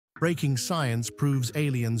Breaking science proves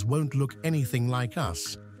aliens won't look anything like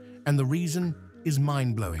us, and the reason is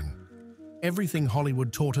mind-blowing. Everything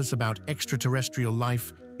Hollywood taught us about extraterrestrial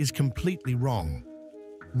life is completely wrong.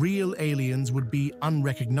 Real aliens would be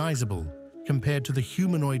unrecognizable compared to the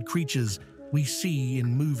humanoid creatures we see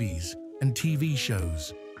in movies and TV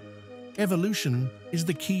shows. Evolution is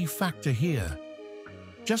the key factor here.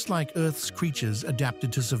 Just like Earth's creatures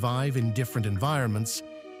adapted to survive in different environments,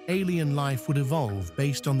 alien life would evolve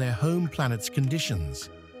based on their home planet's conditions.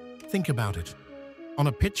 Think about it. On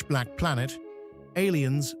a pitch-black planet,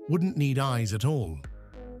 aliens wouldn't need eyes at all.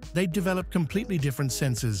 They'd develop completely different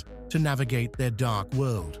senses to navigate their dark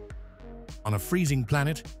world. On a freezing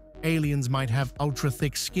planet, aliens might have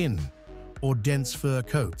ultra-thick skin or dense fur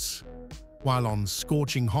coats, while on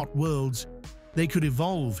scorching hot worlds, they could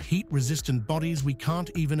evolve heat-resistant bodies we can't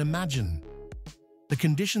even imagine. The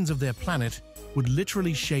conditions of their planet would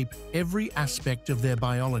literally shape every aspect of their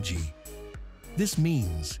biology. This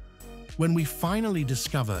means, when we finally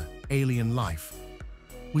discover alien life,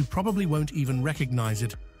 we probably won't even recognize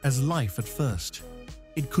it as life at first.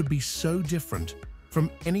 It could be so different from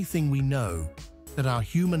anything we know that our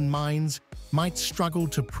human minds might struggle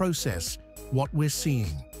to process what we're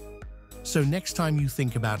seeing. So next time you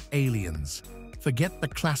think about aliens, forget the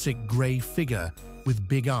classic gray figure with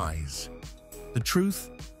big eyes. The truth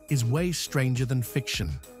is way stranger than fiction.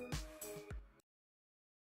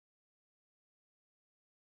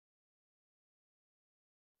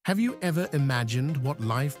 Have you ever imagined what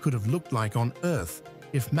life could have looked like on Earth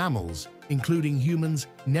if mammals, including humans,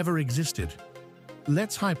 never existed?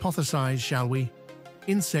 Let's hypothesize, shall we?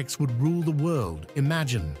 Insects would rule the world,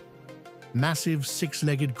 imagine. Massive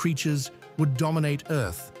six-legged creatures would dominate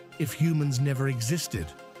Earth if humans never existed.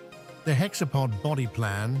 The hexapod body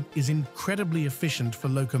plan is incredibly efficient for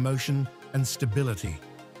locomotion and stability.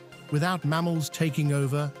 Without mammals taking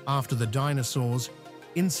over after the dinosaurs,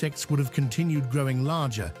 insects would have continued growing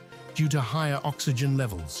larger due to higher oxygen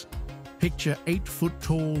levels. Picture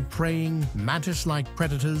 8-foot-tall preying, mantis-like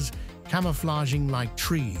predators camouflaging like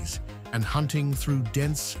trees and hunting through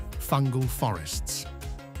dense fungal forests.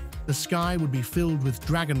 The sky would be filled with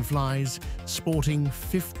dragonflies sporting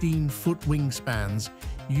 15-foot wingspans,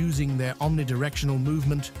 using their omnidirectional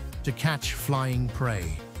movement to catch flying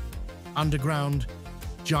prey. Underground,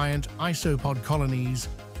 giant isopod colonies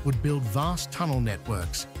would build vast tunnel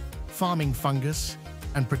networks, farming fungus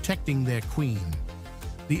and protecting their queen.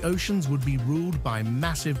 The oceans would be ruled by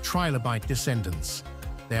massive trilobite descendants,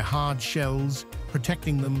 their hard shells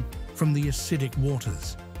protecting them from the acidic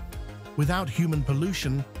waters. Without human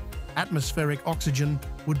pollution, atmospheric oxygen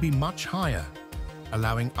would be much higher,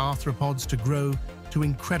 allowing arthropods to grow to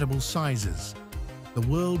incredible sizes. The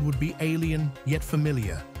world would be alien yet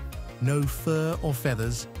familiar. No fur or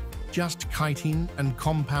feathers, just chitin and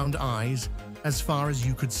compound eyes as far as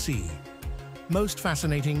you could see. Most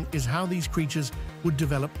fascinating is how these creatures would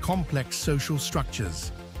develop complex social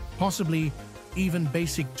structures, possibly even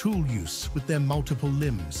basic tool use with their multiple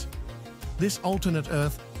limbs. This alternate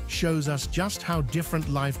Earth shows us just how different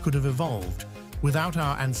life could have evolved without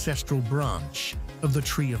our ancestral branch of the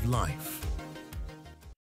Tree of Life.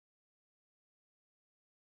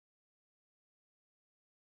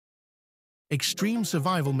 Extreme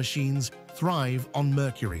survival machines thrive on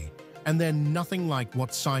Mercury, and they're nothing like what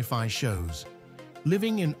sci-fi shows.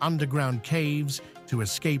 Living in underground caves to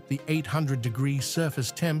escape the 800-degree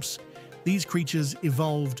surface temps, these creatures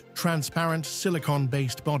evolved transparent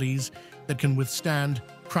silicon-based bodies that can withstand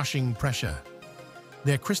crushing pressure.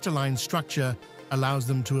 Their crystalline structure allows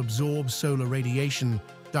them to absorb solar radiation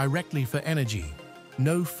directly for energy,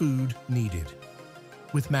 no food needed.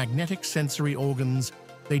 With magnetic sensory organs,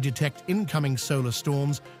 they detect incoming solar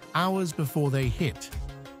storms hours before they hit.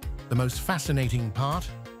 The most fascinating part?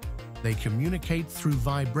 They communicate through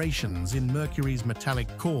vibrations in Mercury's metallic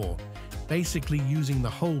core, basically using the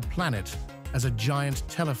whole planet as a giant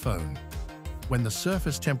telephone. When the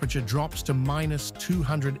surface temperature drops to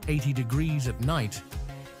 -280 degrees at night,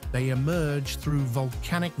 they emerge through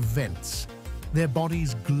volcanic vents, their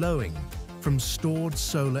bodies glowing from stored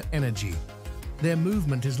solar energy. Their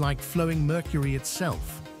movement is like flowing mercury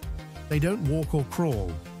itself. They don't walk or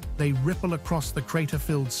crawl, they ripple across the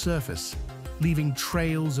crater-filled surface, leaving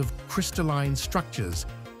trails of crystalline structures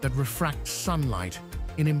that refract sunlight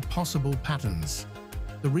in impossible patterns.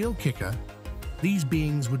 The real kicker? These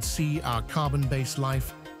beings would see our carbon-based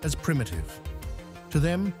life as primitive. To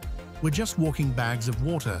them, we're just walking bags of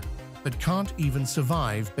water that can't even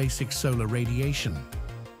survive basic solar radiation.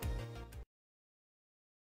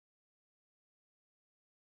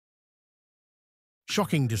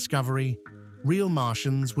 Shocking discovery, real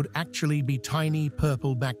Martians would actually be tiny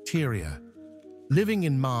purple bacteria. Living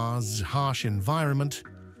in Mars' harsh environment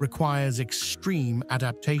requires extreme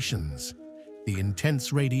adaptations. The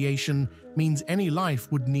intense radiation means any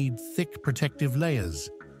life would need thick protective layers.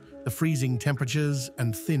 The freezing temperatures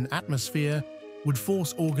and thin atmosphere would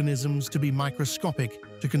force organisms to be microscopic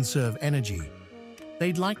to conserve energy.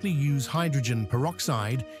 They'd likely use hydrogen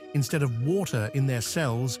peroxide instead of water in their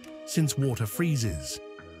cells since water freezes.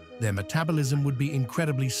 Their metabolism would be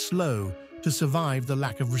incredibly slow to survive the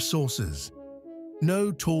lack of resources.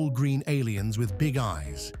 No tall green aliens with big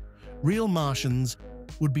eyes. Real Martians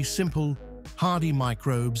would be simple, hardy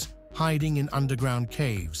microbes hiding in underground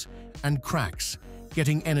caves and cracks,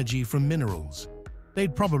 getting energy from minerals.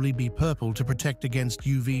 They'd probably be purple to protect against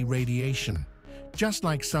UV radiation, just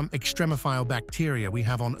like some extremophile bacteria we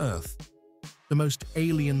have on Earth. The most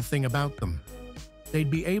alien thing about them: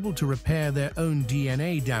 they'd be able to repair their own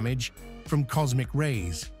DNA damage from cosmic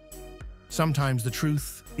rays. Sometimes the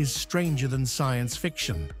truth is stranger than science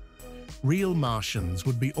fiction. Real Martians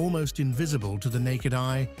would be almost invisible to the naked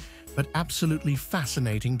eye, but absolutely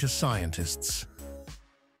fascinating to scientists.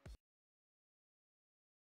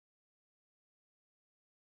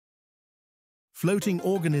 Floating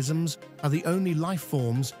organisms are the only life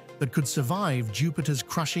forms that could survive Jupiter's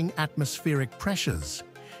crushing atmospheric pressures.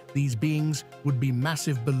 These beings would be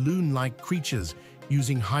massive balloon-like creatures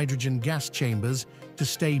using hydrogen gas chambers to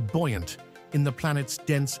stay buoyant in the planet's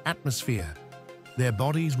dense atmosphere. Their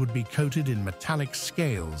bodies would be coated in metallic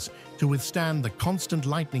scales to withstand the constant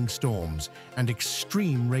lightning storms and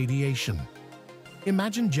extreme radiation.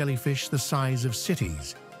 Imagine jellyfish the size of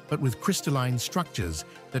cities, but with crystalline structures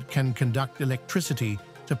that can conduct electricity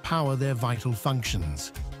to power their vital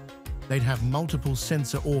functions. They'd have multiple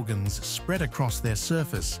sensor organs spread across their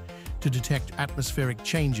surface to detect atmospheric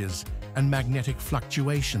changes and magnetic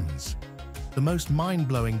fluctuations. The most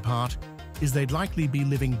mind-blowing part is they'd likely be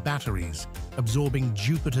living batteries, absorbing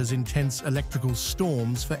Jupiter's intense electrical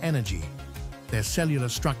storms for energy. Their cellular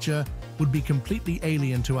structure would be completely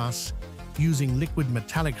alien to us, using liquid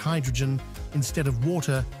metallic hydrogen instead of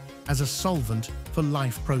water as a solvent for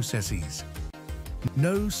life processes.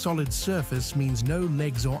 No solid surface means no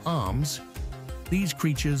legs or arms. These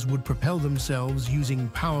creatures would propel themselves using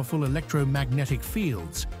powerful electromagnetic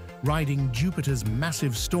fields, riding Jupiter's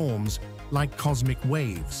massive storms like cosmic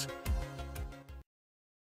waves.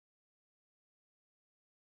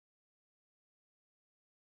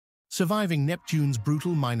 Surviving Neptune's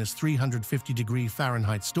brutal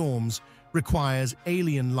 -350°F storms requires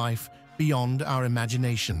alien life beyond our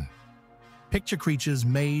imagination. Picture creatures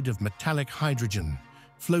made of metallic hydrogen,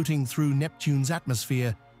 floating through Neptune's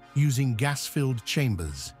atmosphere using gas-filled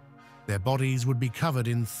chambers. Their bodies would be covered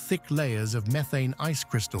in thick layers of methane ice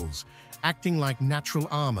crystals, acting like natural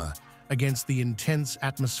armor against the intense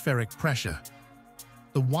atmospheric pressure.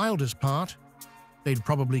 The wildest part? They'd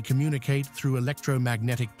probably communicate through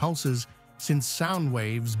electromagnetic pulses, since sound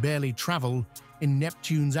waves barely travel in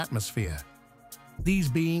Neptune's atmosphere. These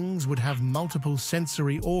beings would have multiple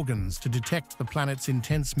sensory organs to detect the planet's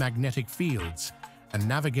intense magnetic fields and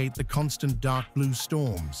navigate the constant dark blue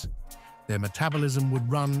storms. Their metabolism would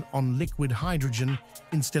run on liquid hydrogen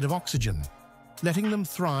instead of oxygen, letting them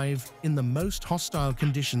thrive in the most hostile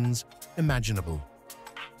conditions imaginable.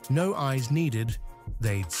 No eyes needed,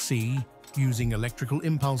 they'd see, using electrical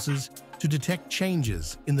impulses to detect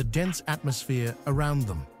changes in the dense atmosphere around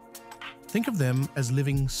them. Think of them as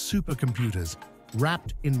living supercomputers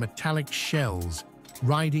wrapped in metallic shells,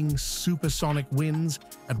 riding supersonic winds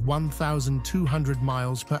at 1,200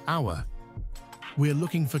 miles per hour. We're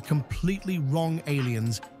looking for completely wrong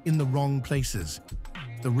aliens in the wrong places.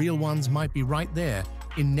 The real ones might be right there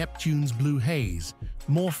in Neptune's blue haze,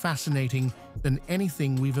 more fascinating than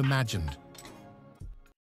anything we've imagined.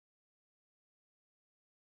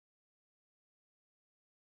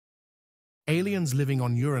 Aliens living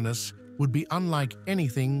on Uranus would be unlike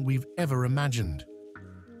anything we've ever imagined.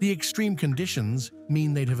 The extreme conditions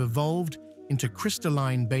mean they'd have evolved into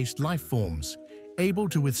crystalline-based life forms, able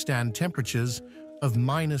to withstand temperatures of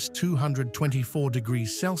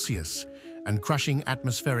 -224°C and crushing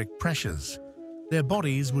atmospheric pressures. Their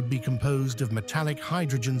bodies would be composed of metallic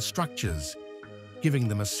hydrogen structures, giving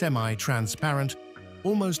them a semi-transparent,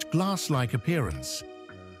 almost glass-like appearance.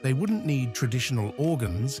 They wouldn't need traditional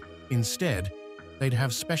organs. Instead, they'd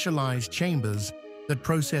have specialized chambers that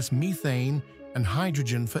process methane and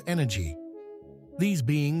hydrogen for energy. These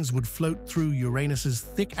beings would float through Uranus's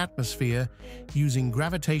thick atmosphere using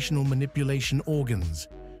gravitational manipulation organs,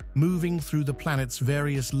 moving through the planet's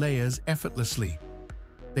various layers effortlessly.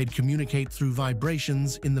 They'd communicate through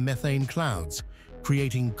vibrations in the methane clouds,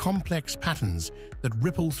 creating complex patterns that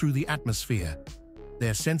ripple through the atmosphere.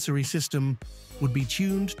 Their sensory system would be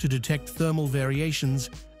tuned to detect thermal variations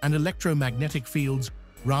and electromagnetic fields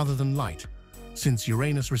rather than light, since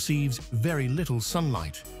Uranus receives very little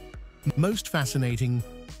sunlight. Most fascinating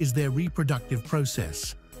is their reproductive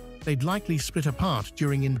process. They'd likely split apart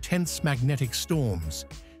during intense magnetic storms,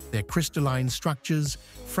 their crystalline structures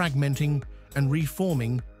fragmenting and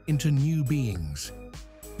reforming into new beings.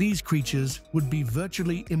 These creatures would be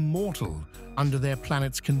virtually immortal under their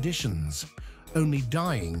planet's conditions, only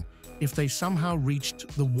dying if they somehow reached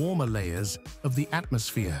the warmer layers of the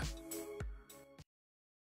atmosphere.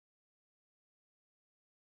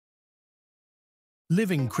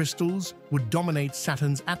 Living crystals would dominate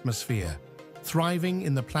Saturn's atmosphere, thriving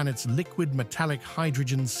in the planet's liquid metallic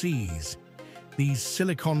hydrogen seas. These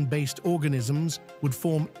silicon-based organisms would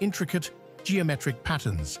form intricate geometric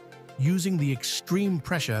patterns, using the extreme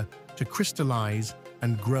pressure to crystallize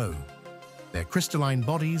and grow. Their crystalline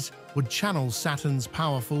bodies would channel Saturn's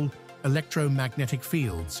powerful electromagnetic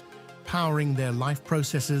fields, powering their life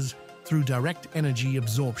processes through direct energy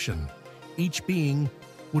absorption. Each being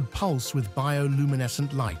would pulse with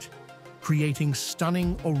bioluminescent light, creating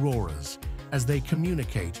stunning auroras as they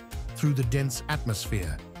communicate through the dense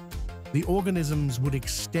atmosphere. The organisms would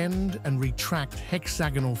extend and retract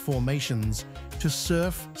hexagonal formations to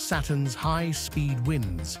surf Saturn's high-speed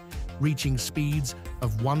winds, reaching speeds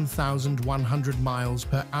of 1,100 miles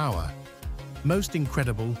per hour. Most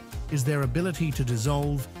incredible is their ability to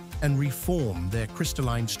dissolve and reform their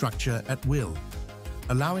crystalline structure at will,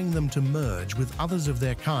 allowing them to merge with others of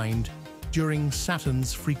their kind during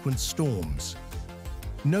Saturn's frequent storms.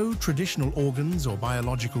 No traditional organs or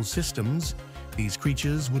biological systems, these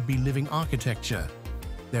creatures would be living architecture,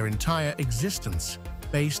 their entire existence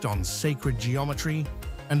based on sacred geometry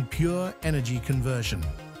and pure energy conversion.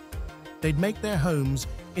 They'd make their homes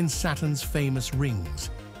in Saturn's famous rings,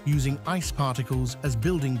 using ice particles as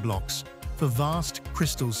building blocks for vast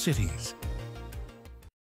crystal cities.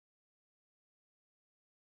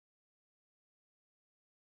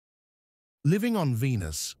 Living on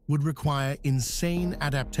Venus would require insane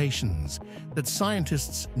adaptations that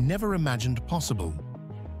scientists never imagined possible.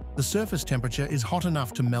 The surface temperature is hot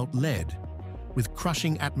enough to melt lead, with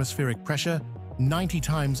crushing atmospheric pressure 90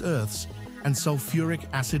 times Earth's and sulfuric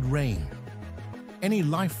acid rain. Any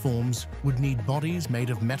life forms would need bodies made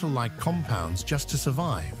of metal-like compounds just to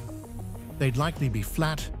survive. They'd likely be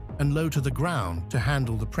flat and low to the ground to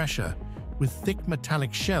handle the pressure, with thick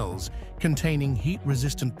metallic shells containing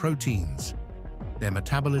heat-resistant proteins. Their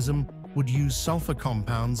metabolism would use sulfur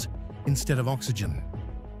compounds instead of oxygen.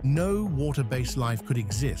 No water-based life could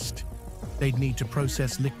exist. They'd need to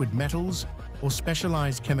process liquid metals or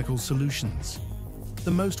specialized chemical solutions.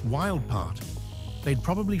 The most wild part, they'd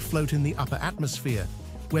probably float in the upper atmosphere,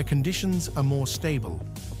 where conditions are more stable,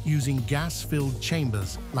 using gas-filled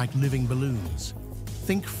chambers like living balloons.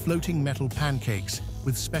 Think floating metal pancakes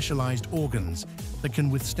with specialized organs that can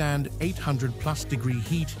withstand 800+ degree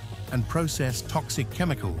heat and process toxic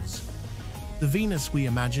chemicals. The Venus we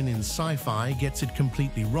imagine in sci-fi gets it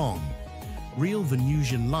completely wrong. Real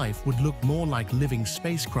Venusian life would look more like living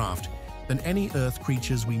spacecraft than any Earth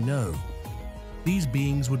creatures we know. These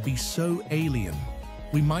beings would be so alien,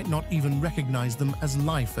 we might not even recognize them as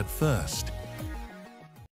life at first.